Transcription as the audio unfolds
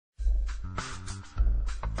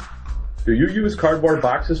Do you use cardboard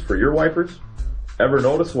boxes for your wipers? Ever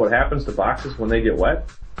notice what happens to boxes when they get wet?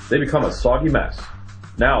 They become a soggy mess.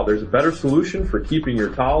 Now, there's a better solution for keeping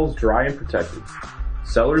your towels dry and protected.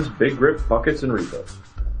 Sellars Big Grip Buckets and Refills.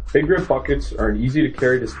 Big Grip Buckets are an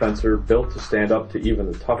easy-to-carry dispenser built to stand up to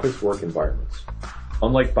even the toughest work environments.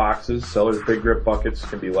 Unlike boxes, Sellars Big Grip Buckets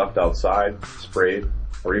can be left outside, sprayed,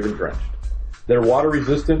 or even drenched. They're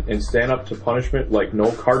water-resistant and stand up to punishment like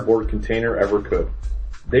no cardboard container ever could.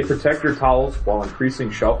 They protect your towels while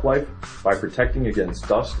increasing shelf life by protecting against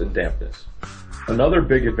dust and dampness. Another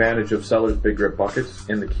big advantage of Sellars Big Grip Buckets,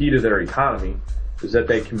 and the key to their economy, is that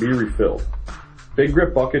they can be refilled. Big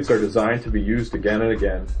Grip Buckets are designed to be used again and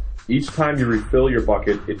again. Each time you refill your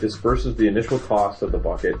bucket, it disperses the initial cost of the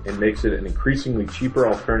bucket and makes it an increasingly cheaper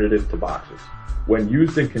alternative to boxes. When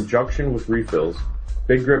used in conjunction with refills,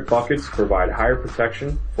 Big Grip Buckets provide higher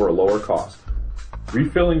protection for a lower cost.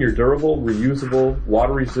 Refilling your durable, reusable,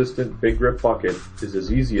 water-resistant Big Grip Bucket is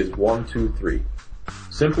as easy as 1, 2, 3.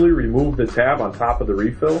 Simply remove the tab on top of the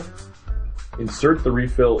refill, insert the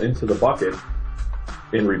refill into the bucket,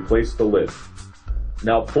 and replace the lid.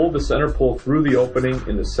 Now pull the center pull through the opening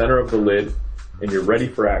in the center of the lid and you're ready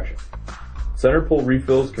for action. Center pull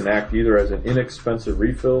refills can act either as an inexpensive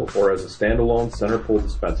refill or as a standalone center pull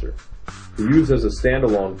dispenser. To use as a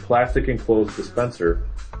standalone plastic enclosed dispenser,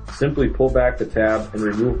 simply pull back the tab and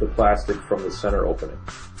remove the plastic from the center opening.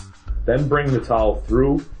 Then bring the towel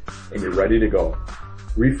through and you're ready to go.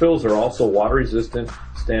 Refills are also water-resistant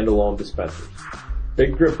standalone dispensers.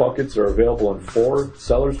 Big Grip Buckets are available in 4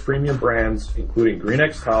 Sellars premium brands, including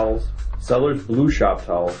Green-X towels, Sellars Blue Shop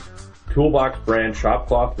towels, Toolbox brand shop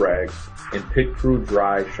cloth rags, and Pit Crew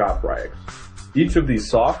dry shop rags. Each of these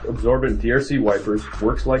soft, absorbent DRC wipers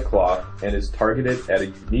works like cloth and is targeted at a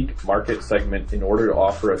unique market segment in order to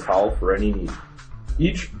offer a towel for any need.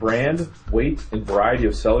 Each brand, weight, and variety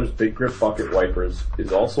of Sellars Big Grip Bucket wipers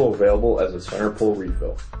is also available as a center pull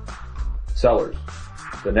refill. Sellars,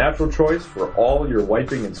 the natural choice for all your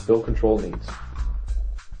wiping and spill control needs.